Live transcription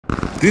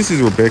This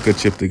is Rebecca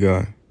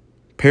Cheptegei,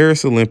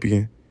 Paris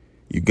Olympian,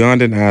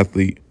 Ugandan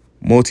athlete,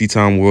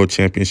 multi-time world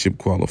championship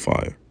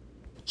qualifier.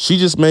 She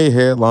just made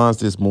headlines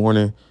this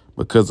morning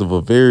because of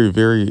a very,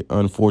 very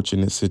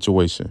unfortunate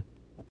situation.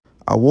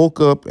 I woke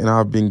up and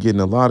I've been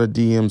getting a lot of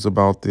DMs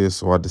about this,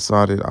 so I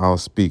decided I'll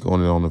speak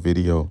on it on the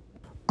video.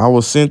 I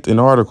was sent an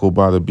article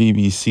by the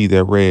BBC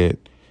that read,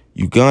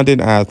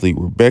 Ugandan athlete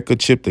Rebecca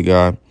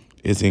Cheptegei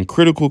is in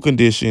critical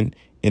condition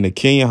in a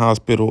Kenyan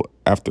hospital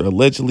after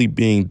allegedly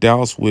being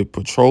doused with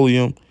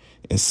petroleum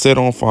and set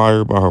on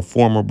fire by her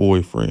former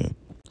boyfriend.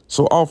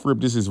 So off rip,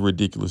 this is a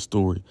ridiculous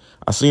story.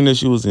 I seen that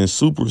she was in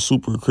super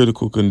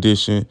critical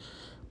condition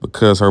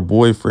because her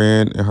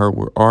boyfriend and her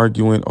were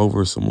arguing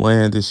over some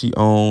land that she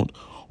owned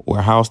or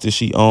a house that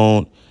she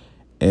owned.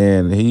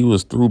 And he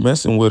was through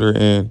messing with her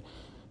and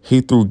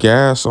he threw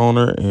gas on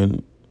her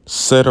and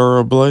set her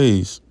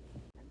ablaze.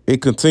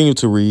 It continued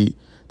to read,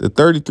 the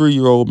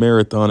 33-year-old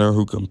marathoner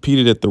who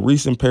competed at the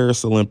recent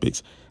Paris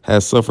Olympics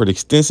has suffered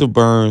extensive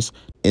burns,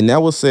 and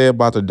that was said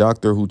by the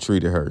doctor who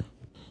treated her.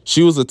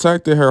 She was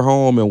attacked at her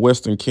home in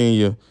Western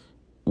Kenya,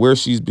 where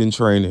she's been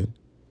training.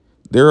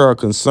 There are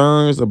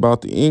concerns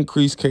about the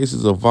increased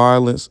cases of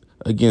violence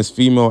against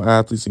female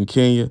athletes in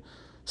Kenya,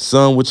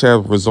 some which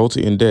have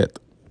resulted in death.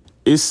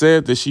 It's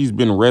said that she's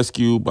been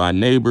rescued by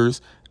neighbors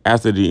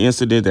after the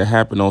incident that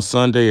happened on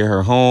Sunday at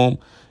her home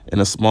in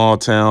a small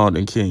town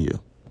in Kenya.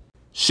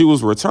 She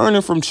was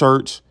returning from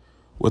church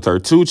with her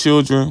 2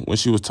 children when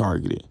she was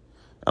targeted.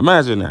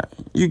 Imagine that.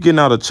 You getting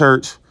out of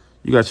church,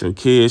 you got your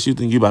kids, you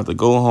think you about to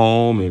go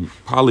home and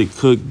probably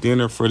cook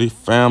dinner for the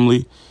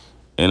family,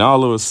 and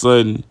all of a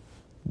sudden,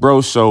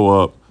 bro show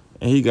up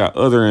and he got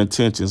other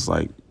intentions.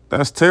 Like,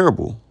 that's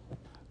terrible.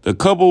 The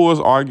couple was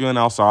arguing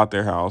outside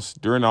their house.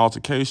 During the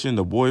altercation,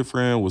 the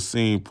boyfriend was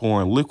seen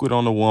pouring liquid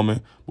on the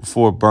woman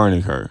before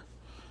burning her.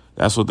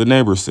 That's what the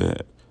neighbor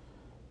said.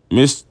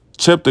 Miss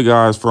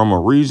Cheptegei is from a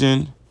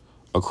region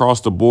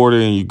across the border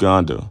in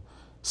Uganda,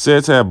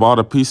 said to have bought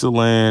a piece of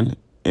land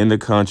in the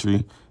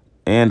country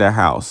and a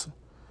house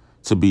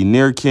to be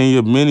near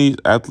Kenya's many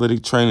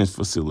athletic training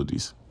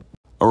facilities.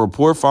 A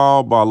report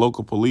filed by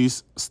local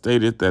police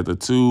stated that the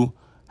two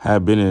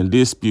had been in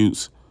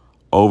disputes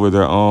over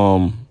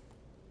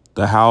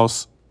the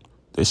house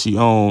that she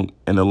owned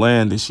and the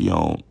land that she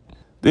owned.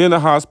 Then the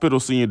hospital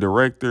senior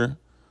director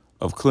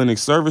of clinic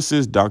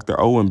services, Dr.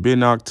 Owen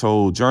Binnock,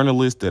 told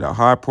journalists that a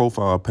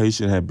high-profile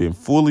patient had been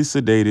fully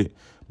sedated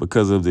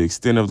because of the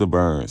extent of the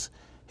burns.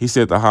 He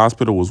said the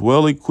hospital was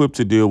well equipped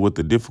to deal with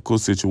the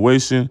difficult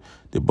situation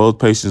that both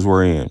patients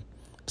were in.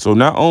 So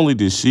not only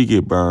did she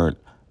get burned,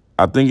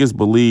 I think it's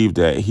believed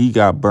that he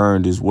got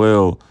burned as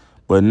well,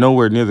 but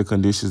nowhere near the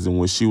conditions in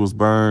which she was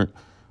burned.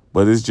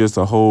 But it's just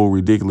a whole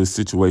ridiculous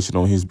situation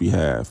on his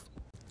behalf.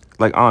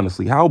 Like,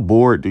 honestly, how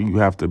bored do you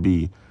have to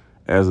be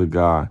as a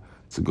guy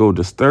to go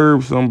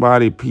disturb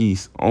somebody's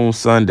peace on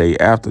Sunday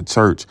after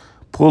church,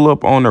 pull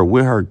up on her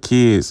with her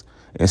kids,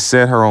 and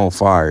set her on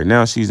fire?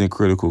 Now she's in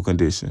critical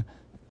condition.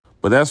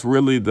 But that's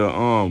really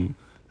the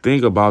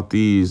thing about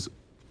these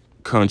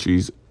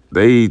countries.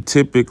 They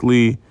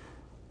typically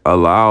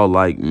allow,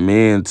 like,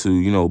 men to,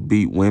 you know,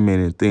 beat women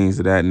and things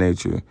of that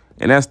nature.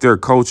 And that's their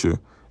culture.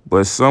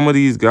 But some of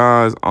these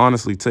guys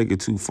honestly take it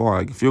too far.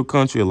 Like, if your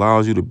country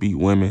allows you to beat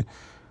women,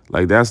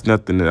 like, that's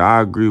nothing that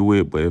I agree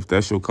with. But if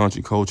that's your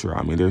country culture,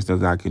 I mean, there's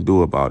nothing I can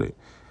do about it.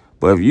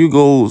 But if you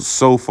go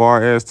so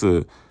far as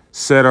to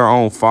set her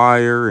on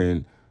fire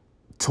and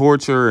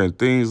torture and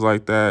things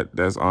like that,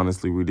 that's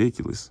honestly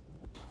ridiculous.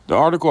 The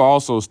article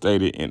also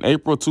stated in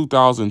April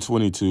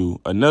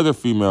 2022, another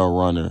female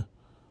runner,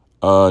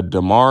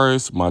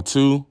 Damaris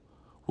Matu,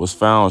 was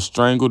found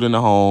strangled in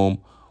the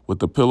home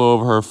with a pillow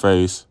over her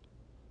face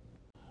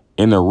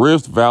in the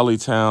Rift Valley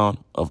town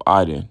of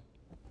Iden.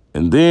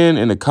 And then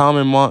in the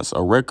common months,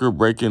 a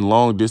record-breaking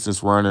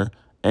long-distance runner,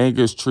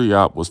 Angus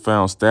Triop, was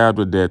found stabbed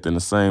to death in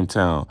the same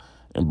town.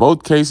 In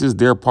both cases,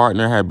 their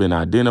partner had been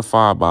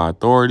identified by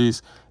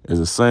authorities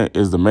as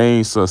the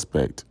main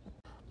suspect.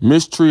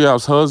 Miss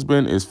Triop's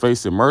husband is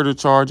facing murder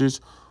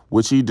charges,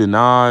 which he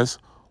denies,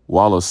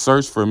 while a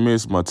search for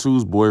Miss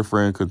Matu's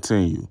boyfriend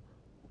continues.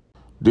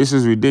 This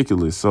is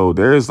ridiculous. So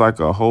there's like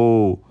a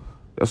whole,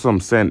 that's what I'm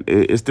saying,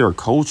 it's their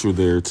culture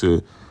there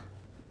to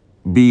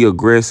be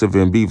aggressive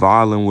and be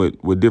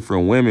violent with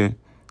different women.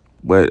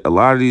 But a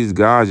lot of these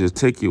guys just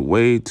take it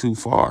way too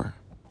far.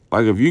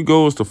 Like, if you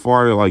go as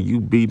far to, like, you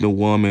beating a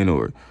woman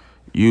or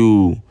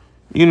you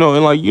know,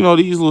 and, like, you know,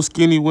 these little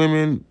skinny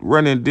women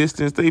running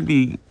distance, they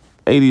be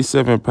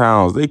 87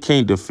 pounds. They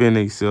can't defend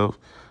themselves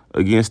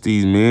against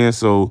these men.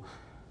 So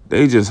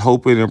they just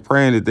hoping and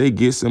praying that they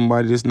get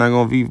somebody that's not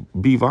going to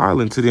be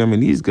violent to them.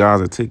 And these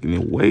guys are taking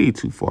it way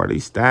too far. They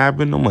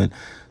stabbing them and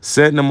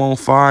setting them on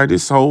fire.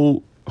 This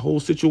whole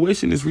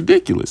situation is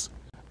ridiculous.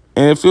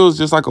 And if it was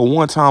just like a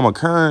one-time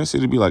occurrence,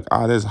 it'd be like,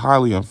 that's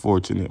highly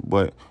unfortunate.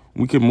 But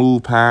we can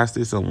move past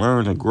this and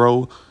learn and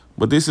grow.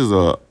 But this is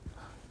a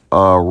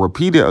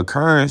repeated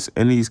occurrence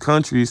in these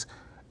countries,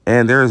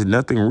 and there is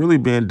nothing really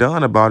being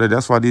done about it.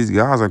 That's why these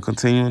guys are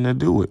continuing to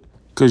do it.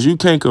 Because you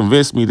can't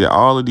convince me that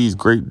all of these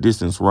great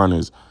distance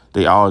runners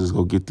they all just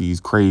go get these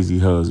crazy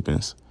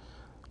husbands.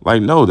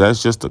 Like, no,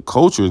 that's just the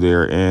culture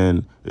there,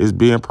 and it's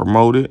being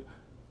promoted,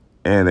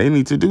 and they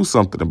need to do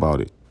something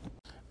about it.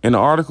 And the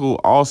article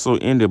also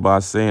ended by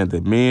saying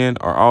that men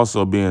are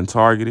also being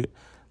targeted.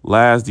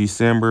 Last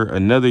December,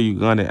 another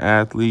Ugandan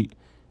athlete,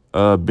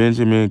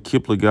 Benjamin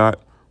Kiplagat,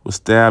 was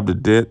stabbed to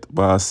death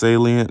by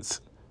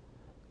assailants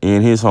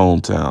in his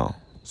hometown.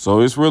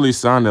 So it's really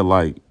sounded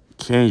like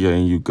Kenya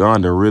and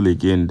Uganda really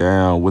getting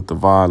down with the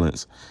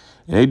violence.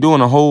 And they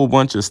doing a whole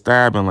bunch of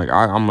stabbing. Like,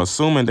 I'm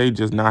assuming they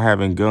just not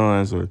having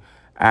guns or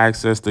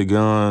access to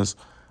guns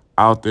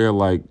out there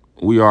like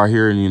we are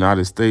here in the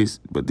United States.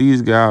 But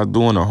these guys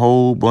doing a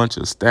whole bunch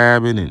of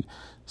stabbing and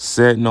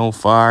setting on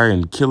fire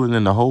and killing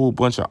in a whole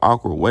bunch of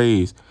awkward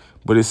ways.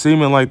 But it's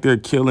seeming like they're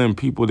killing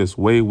people that's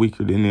way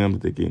weaker than them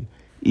that they can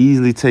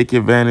easily take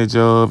advantage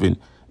of and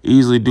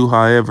easily do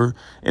however.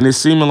 And it's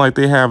seeming like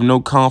they have no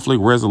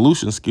conflict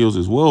resolution skills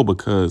as well,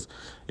 because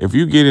if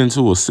you get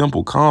into a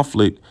simple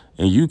conflict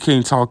and you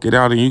can't talk it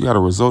out and you got a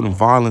result in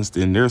violence,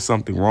 then there's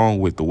something wrong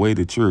with the way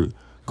that you're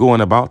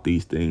going about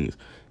these things.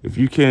 If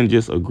you can't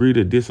just agree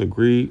to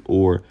disagree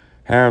or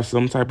have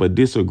some type of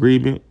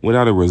disagreement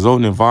without a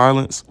resulting in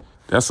violence,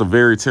 that's a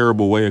very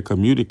terrible way of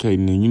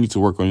communicating, and you need to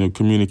work on your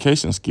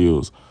communication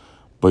skills.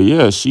 But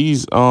yeah,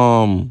 she's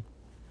in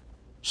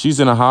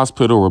a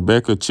hospital.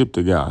 Rebecca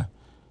Chiptagai.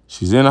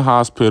 She's in a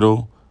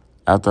hospital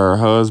after her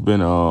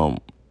husband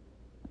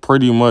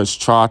pretty much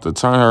tried to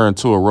turn her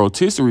into a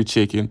rotisserie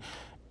chicken.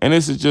 And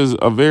this is just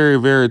a very,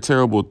 very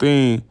terrible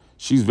thing.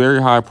 She's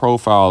very high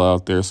profile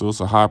out there, so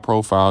it's a high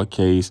profile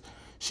case.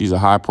 She's a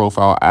high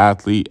profile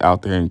athlete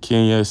out there in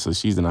Kenya, so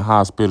she's in a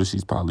hospital.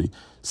 She's probably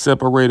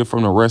separated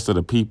from the rest of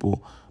the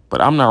people.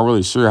 But I'm not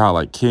really sure how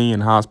like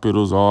Kenyan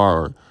hospitals are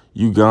or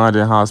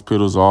Ugandan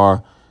hospitals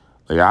are.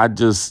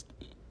 Like,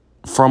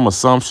 from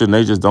assumption,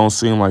 they just don't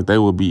seem like they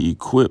would be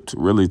equipped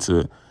really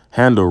to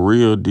handle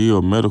real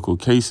deal medical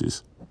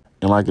cases.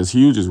 And like, as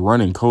huge as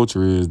running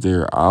culture is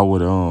there, I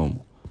would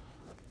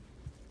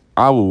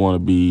want to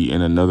be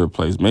in another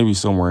place, maybe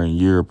somewhere in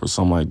Europe or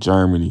something like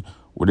Germany,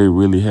 where they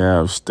really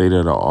have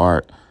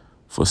state-of-the-art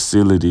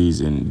facilities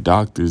and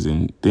doctors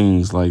and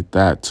things like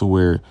that, to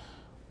where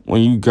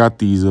when you got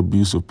these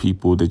abusive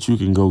people that you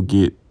can go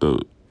get the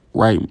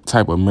right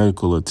type of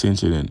medical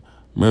attention and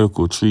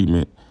medical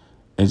treatment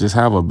and just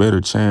have a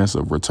better chance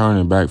of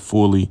returning back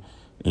fully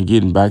and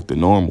getting back to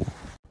normal.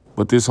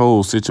 But this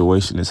whole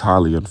situation is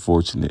highly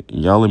unfortunate.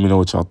 Y'all let me know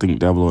what y'all think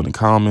down below in the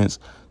comments.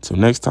 Till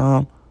next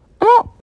time, I'm out.